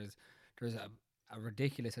 Obviously, there's a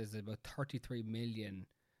ridiculous, there's about 33 million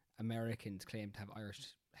Americans claim to have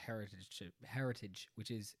Irish heritage, which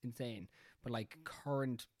is insane. But like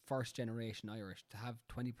current first generation Irish, to have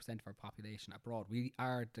 20% of our population abroad, we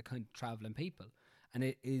are the kind of traveling people, and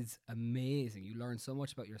it is amazing. You learn so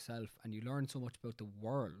much about yourself and you learn so much about the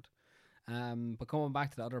world. But going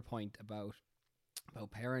back to the other point about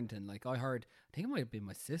parenting, like I think it might have been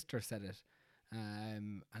my sister said it,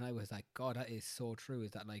 and I was like, God, that is so true.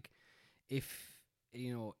 Is that like, if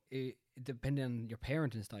you know, depending on your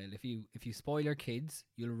parenting style, if you spoil your kids,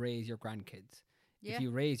 you'll raise your grandkids. Yeah. If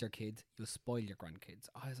you raise your kids, you'll spoil your grandkids.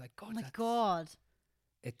 I was like, God, Oh my God.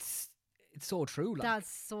 it's so true. Like, That's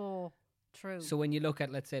so true. so when you look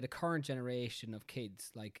at, let's say, the current generation of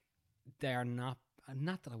kids, like, they're not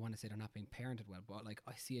that I want to say they're not being parented well, but like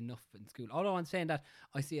I see enough in school. Although I'm saying that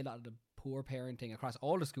I see a lot of the poor parenting across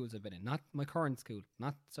all the schools I've been in, not my current school,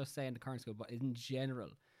 not just saying the current school, but in general,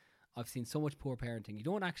 I've seen so much poor parenting. You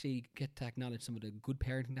don't actually get to acknowledge some of the good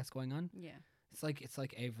parenting that's going on. Yeah. It's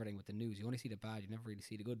like everything with the news. You only see the bad, you never really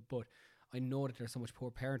see the good. But I know that there's so much poor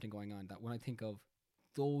parenting going on that when I think of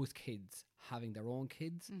those kids having their own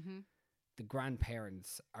kids, Mm-hmm. the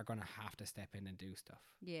grandparents are going to have to step in and do stuff.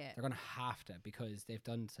 Yeah. They're going to have to, because they've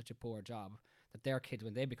done such a poor job that their kids,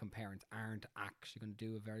 when they become parents, aren't actually going to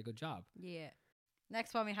do a very good job. Yeah.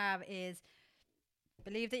 Next one we have is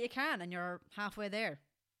believe that you can, and you're halfway there.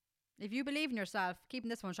 If you believe in yourself, keeping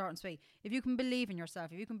this one short and sweet, if you can believe in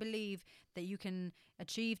yourself, if you can believe that you can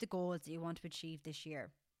achieve the goals that you want to achieve this year,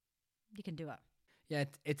 you can do it. Yeah,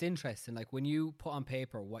 it's interesting. Like when you put on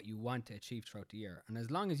paper what you want to achieve throughout the year, and as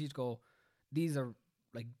long as you go, these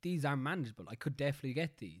are manageable, I could definitely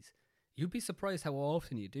get these, you'd be surprised how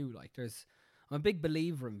often you do. Like I'm a big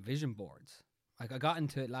believer in vision boards. Like I got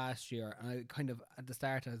into it last year, and I kind of, at the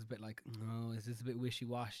start, I was a bit like, oh, is this a bit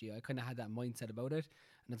wishy-washy? I kind of had that mindset about it.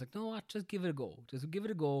 And I was like, no, what? Just give it a go. Just give it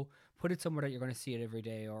a go. Put it somewhere that you're going to see it every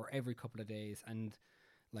day or every couple of days. And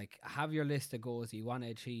like have your list of goals that you want to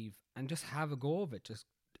achieve and just have a go of it. Just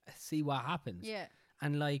see what happens. Yeah.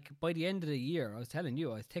 And like by the end of the year, I was telling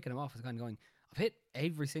you, I was taking them off. I was kind of going, I've hit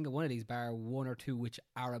every single one of these bar one or two which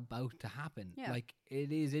are about to happen. Yeah. Like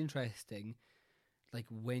it is interesting. Like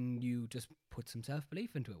when you just put some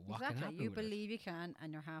self-belief into it, what can Exactly. happen You with it? believe you can,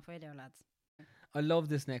 and you're halfway there, lads. I love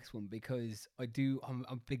this next one because I'm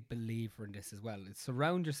a big believer in this as well. It's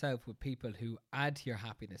surround yourself with people who add to your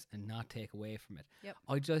happiness and not take away from it. Yep.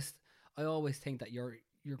 I always think that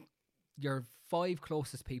your 5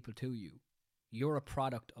 closest people to you, you're a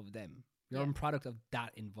product of them. You're a product of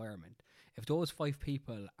that environment. If those 5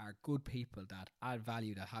 people are good people that add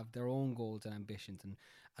value, that have their own goals and ambitions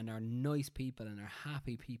and are nice people and are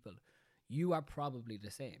happy people, you are probably the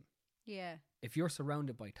same. Yeah. If you're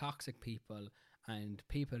surrounded by toxic people and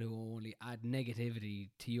people who only add negativity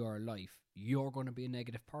to your life, you're going to be a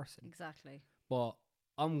negative person. Exactly. But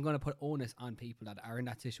I'm going to put onus on people that are in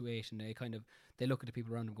that situation. They look at the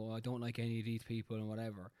people around them and go, I don't like any of these people and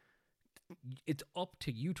whatever. It's up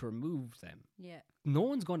to you to remove them. Yeah. No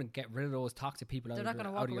one's going to get rid of those toxic people. They're not going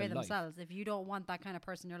to walk away life. themselves. If you don't want that kind of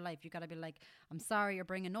person in your life, you got to be like, I'm sorry, you're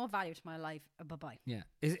bringing no value to my life. Bye-bye. Yeah.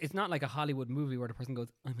 It's not like a Hollywood movie where the person goes,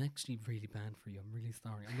 I'm actually really bad for you. I'm really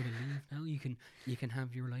sorry. I'm going to leave now. You can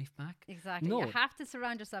have your life back. Exactly. No. You have to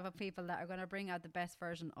surround yourself with people that are going to bring out the best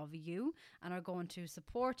version of you and are going to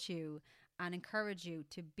support you and encourage you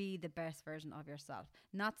to be the best version of yourself.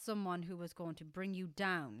 Not someone who is going to bring you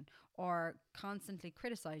down or constantly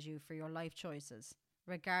criticize you for your life choices,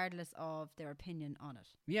 regardless of their opinion on it.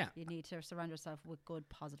 Yeah. You need to surround yourself with good,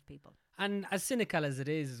 positive people. And as cynical as it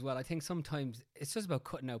is as well, I think sometimes it's just about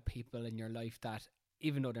cutting out people in your life that,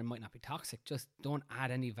 even though they might not be toxic, just don't add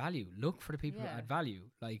any value. Look for the people who add value.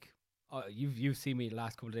 Like, you've seen me the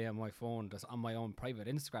last couple of days on my phone, just on my own private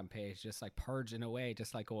Instagram page, just like purging away,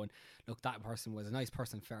 just like going, look, that person was a nice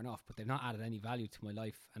person, fair enough, but they've not added any value to my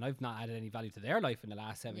life, and I've not added any value to their life in the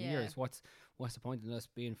last 7 years. What's the point in us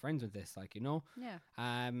being friends with this? Like, you know? Yeah.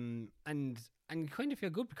 And you kind of feel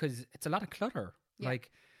good because it's a lot of clutter. Yeah.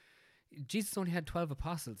 Like, Jesus only had 12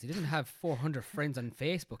 apostles. He didn't have 400 friends on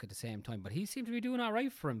Facebook at the same time, but he seemed to be doing all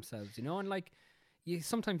right for himself, you know? And like,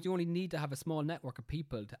 sometimes you only need to have a small network of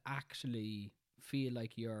people to actually feel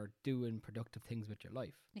like you're doing productive things with your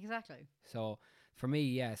life. Exactly. So for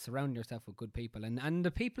me, surround yourself with good people. And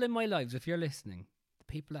the people in my lives, if you're listening, the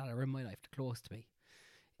people that are in my life, the close to me,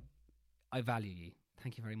 I value you.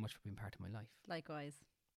 Thank you very much for being part of my life. Likewise.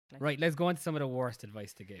 Right, let's go on to some of the worst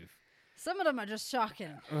advice to give. Some of them are just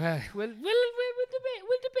shocking. We'll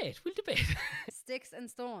debate. Sticks and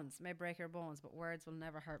stones may break your bones, but words will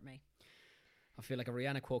never hurt me. I feel like a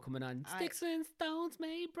Rihanna quote coming on. Sticks and stones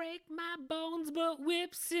may break my bones, but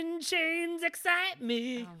whips and chains excite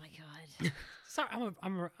me. Oh my God. Sorry,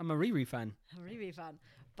 I'm a Riri fan. I'm a Riri fan.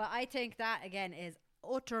 But I think that, again, is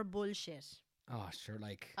utter bullshit. Oh, sure,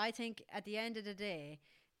 like. I think at the end of the day,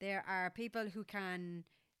 there are people who can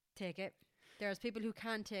take it. There's people who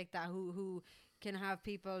can take that, who can have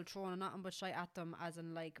people throwing nothing but shit at them, as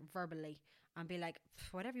in like verbally, and be like,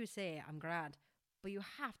 whatever you say, I'm glad. But you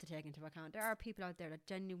have to take into account there are people out there that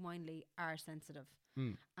genuinely are sensitive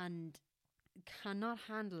and cannot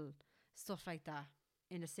handle stuff like that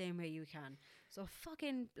in the same way you can. So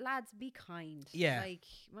fucking lads, be kind. Yeah. Like,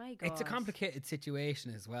 my God. It's a complicated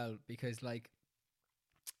situation as well, because like,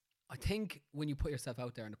 I think when you put yourself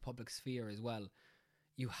out there in the public sphere as well,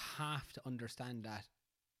 you have to understand that,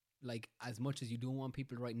 like, as much as you don't want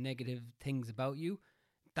people to write negative things about you,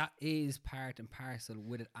 that is part and parcel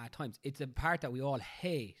with it at times. It's a part that we all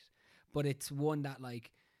hate, but it's one that,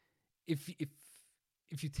 like, if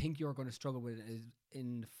you think you're going to struggle with it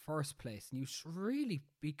in the first place, and you should really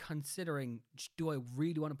be considering, do I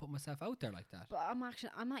really want to put myself out there like that? But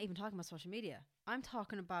I'm not even talking about social media. I'm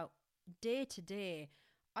talking about day to day.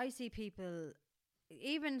 I see people,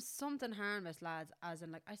 even something harmless, lads, as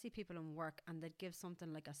in like, I see people in work and they'd give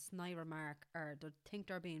something like a snide remark, or they think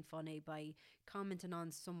they're being funny by commenting on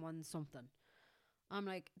someone something. I'm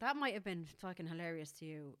like, that might have been fucking hilarious to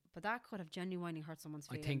you, but that could have genuinely hurt someone's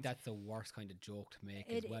feelings. I think that's the worst kind of joke to make,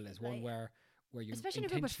 as well as one where you, especially in a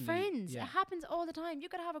group of friends, it happens all the time. You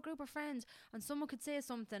could have a group of friends and someone could say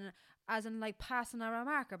something, as in like passing a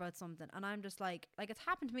remark about something, and I'm just like it's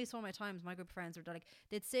happened to me so many times. My group of friends were like,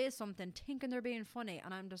 they'd say something thinking they're being funny,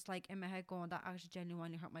 and I'm just like in my head going, that actually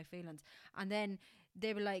genuinely hurt my feelings. And then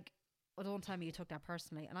they were like, oh, don't tell me you took that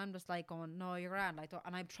personally. And I'm just like going, no, you're grand, like,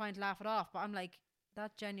 and I'm trying to laugh it off, but I'm like,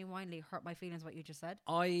 that genuinely hurt my feelings, what you just said.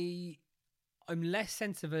 I'm less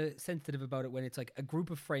sensitive about it when it's like a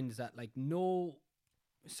group of friends that like know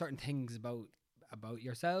certain things about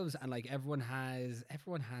yourselves, and like everyone has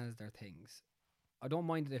their things. I don't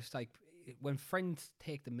mind it if it's like when friends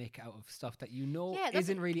take the mick out of stuff that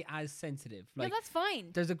isn't really as sensitive. Like, yeah, that's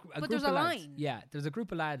fine. There's a but group there's of a lads, line. Yeah, there's a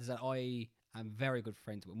group of lads that I am very good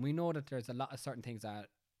friends with. And we know that there's a lot of certain things that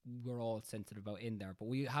we're all sensitive about in there, but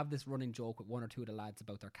we have this running joke with one or two of the lads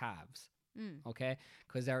about their calves. Okay,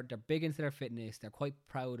 because they're big into their fitness, they're quite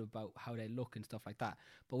proud about how they look and stuff like that,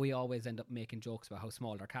 but we always end up making jokes about how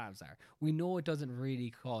small their calves are. We know it doesn't really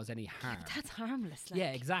cause any harm. Yeah, that's harmless. Like.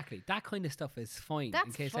 Yeah, exactly. That kind of stuff is fine, That's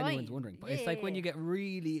in case fine. anyone's wondering. But it's like when you get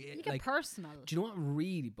really you get personal. do you know what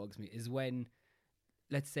really bugs me is when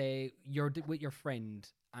let's say you're with your friend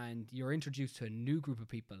and you're introduced to a new group of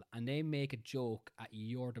people and they make a joke at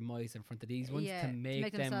your demise in front of these ones to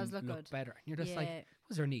make them themselves look good. better. And you're just like,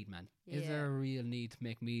 what's there a need, man? Is there a real need to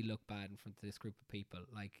make me look bad in front of this group of people?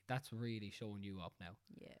 Like, that's really showing you up now.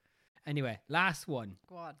 Yeah. Anyway, last one.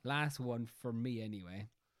 Go on. Last one for me anyway.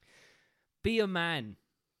 Be a man.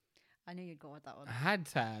 I knew you'd go with that one. I had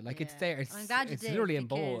to. Like, it's there. I'm glad you it's did, literally in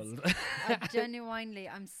because bold. Genuinely,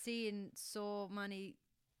 I'm seeing so many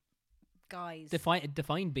guys.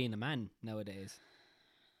 Define being a man nowadays.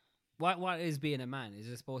 What is being a man? Is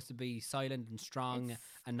it supposed to be silent and strong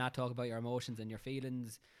and not talk about your emotions and your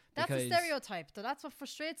feelings? That's a stereotype. So that's what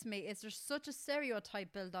frustrates me. Is there's such a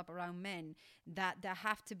stereotype built up around men that they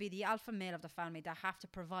have to be the alpha male of the family. They have to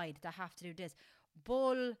provide. They have to do this.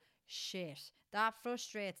 Bullshit. That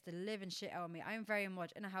frustrates the living shit out of me. I'm very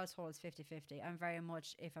much in a household. It's 50-50. I'm very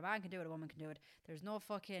much, if a man can do it, a woman can do it. There's no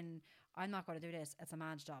fucking, I'm not going to do this. It's a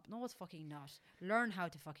man's job. No, it's fucking not. Learn how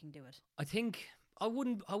to fucking do it. I think I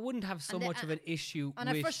wouldn't have so much of an issue. And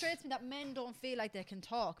it frustrates me that men don't feel like they can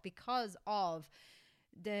talk because of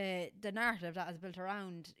the narrative that is built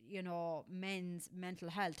around, you know, men's mental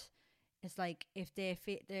health. It's like if they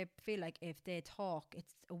feel like if they talk,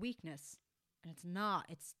 it's a weakness. And it's not.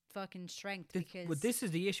 It's fucking strength. But this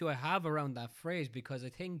is the issue I have around that phrase, because I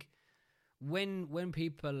think when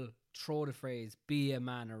people throw the phrase "be a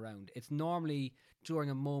man" around, it's normally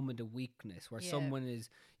during a moment of weakness where someone is,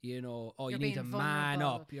 you know, you need to man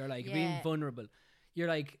up. You're like being vulnerable. You're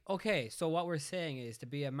like, okay, so what we're saying is to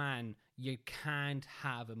be a man, you can't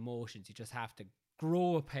have emotions. You just have to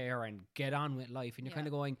grow a pair and get on with life. And you're kind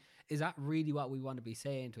of going, is that really what we want to be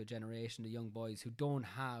saying to a generation of young boys who don't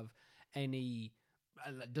have any?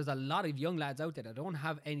 There's a lot of young lads out there that don't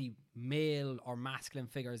have any male or masculine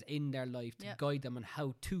figures in their life to guide them on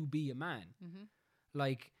how to be a man.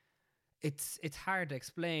 Like, it's hard to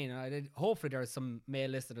explain. Hopefully there are some male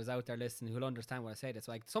listeners out there listening who'll understand what I say. It's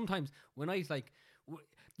like sometimes when I like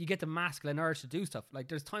you get the masculine urge to do stuff. Like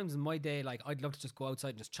there's times in my day like I'd love to just go outside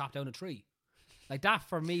and just chop down a tree. Like that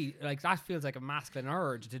for me, like that feels like a masculine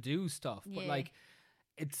urge to do stuff. But like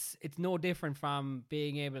it's no different from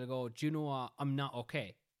being able to go, do you know what? I'm not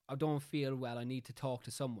okay. I don't feel well. I need to talk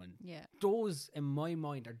to someone. Yeah. Those in my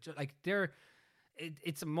mind are just like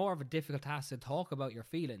it's more of a difficult task to talk about your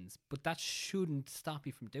feelings, but that shouldn't stop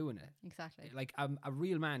you from doing it. Exactly. Like a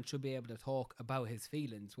real man should be able to talk about his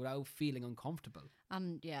feelings without feeling uncomfortable.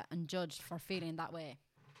 And judged for feeling that way.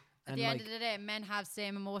 At the end of the day, men have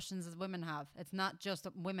same emotions as women have. It's not just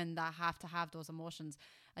women that have to have those emotions.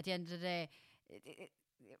 At the end of the day,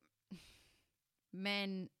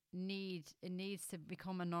 men needs to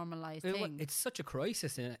become a normalized thing. It's such a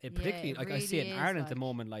crisis, particularly like really I see it in Ireland at the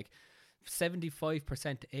moment. Like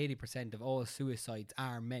 75% to 80% of all suicides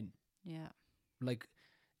are men. Yeah. Like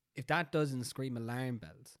if that doesn't scream alarm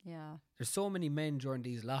bells. Yeah. There's so many men during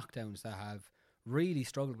these lockdowns that have really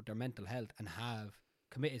struggled with their mental health and have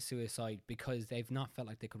committed suicide because they've not felt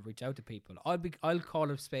like they could reach out to people. I'll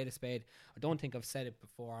call a spade a spade. I don't think I've said it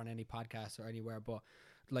before on any podcast or anywhere, but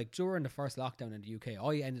like during the first lockdown in the UK,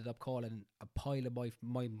 I ended up calling a pile of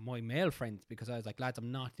my male friends because I was like, lads,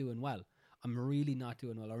 I'm not doing well. I'm really not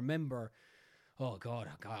doing well. I remember, oh God,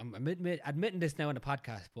 I'm admitting this now on the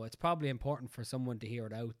podcast, but it's probably important for someone to hear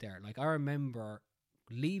it out there. Like I remember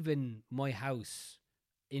leaving my house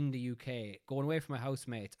in the UK, going away from my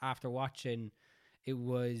housemates after watching, it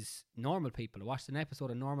was Normal People. I watched an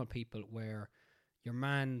episode of Normal People where your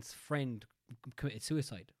man's friend committed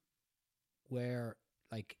suicide, where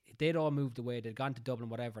like they'd all moved away, they'd gone to Dublin,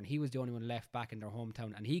 whatever, and he was the only one left back in their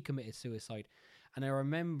hometown, and he committed suicide. And I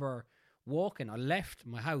remember I left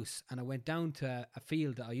my house and I went down to a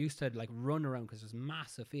field that I used to like run around because it was a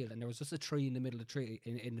massive field, and there was just a tree in the middle of the tree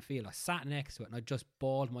in the field. I sat next to it and I just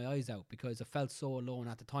bawled my eyes out because I felt so alone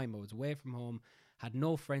at the time. I was away from home, had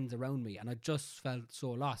no friends around me, and I just felt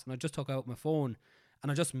so lost. And I just took out my phone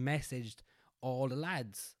and I just messaged all the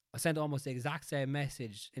lads. I sent almost the exact same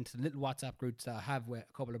message into the little WhatsApp groups that I have with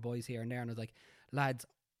a couple of boys here and there, and I was like, lads,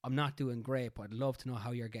 I'm not doing great, but I'd love to know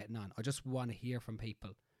how you're getting on. I just want to hear from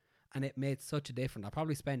people. And it made such a difference. I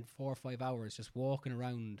probably spent 4 or 5 hours just walking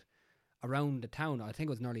around the town. I think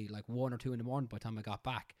it was nearly like 1 or 2 in the morning by the time I got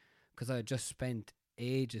back, because I had just spent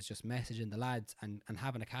ages just messaging the lads and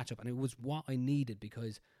having a catch up. And it was what I needed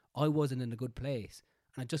because I wasn't in a good place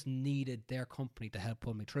and I just needed their company to help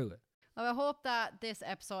pull me through it. Well, I hope that this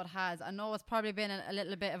episode has, I know it's probably been a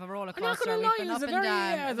little bit of a roller coaster. I'm not going to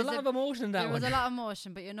lie, there's a lot of emotion in that one. There was a lot of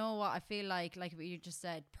emotion, but you know what? I feel like what you just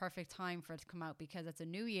said, perfect time for it to come out because it's a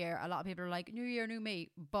new year. A lot of people are like, new year, new me.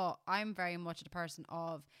 But I'm very much the person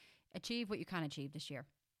of achieve what you can achieve this year.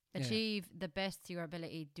 Achieve the best to your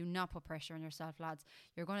ability. Do not put pressure on yourself, lads.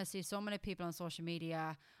 You're going to see so many people on social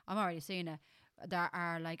media. I'm already seeing it. That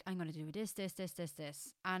are like, I'm going to do this.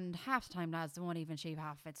 And half the time, lads, they won't even achieve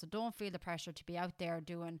half of it. So don't feel the pressure to be out there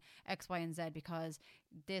doing X, Y, and Z because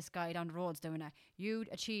this guy down the road's doing it. You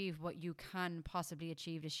achieve what you can possibly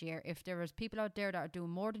achieve this year. If there is people out there that are doing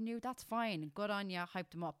more than you, that's fine. Good on you. Hype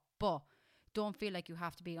them up. But don't feel like you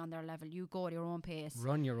have to be on their level. You go at your own pace.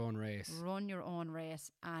 Run your own race. Run your own race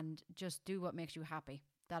and just do what makes you happy.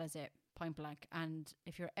 That is it. Point blank. And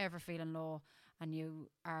if you're ever feeling low and you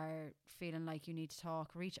are feeling like you need to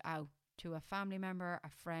talk, reach out to a family member, a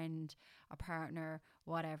friend, a partner,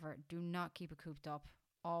 whatever. Do not keep it cooped up.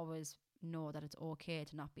 Always know that it's okay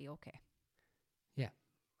to not be okay. Yeah,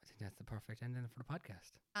 I think that's the perfect ending for the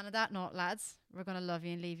podcast. And on that note, lads, we're going to love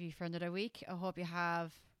you and leave you for another week. I hope you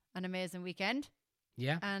have an amazing weekend.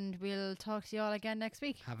 Yeah. And we'll talk to you all again next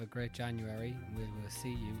week. Have a great January. We will see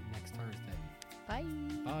you next Thursday. Bye.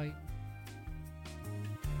 Bye.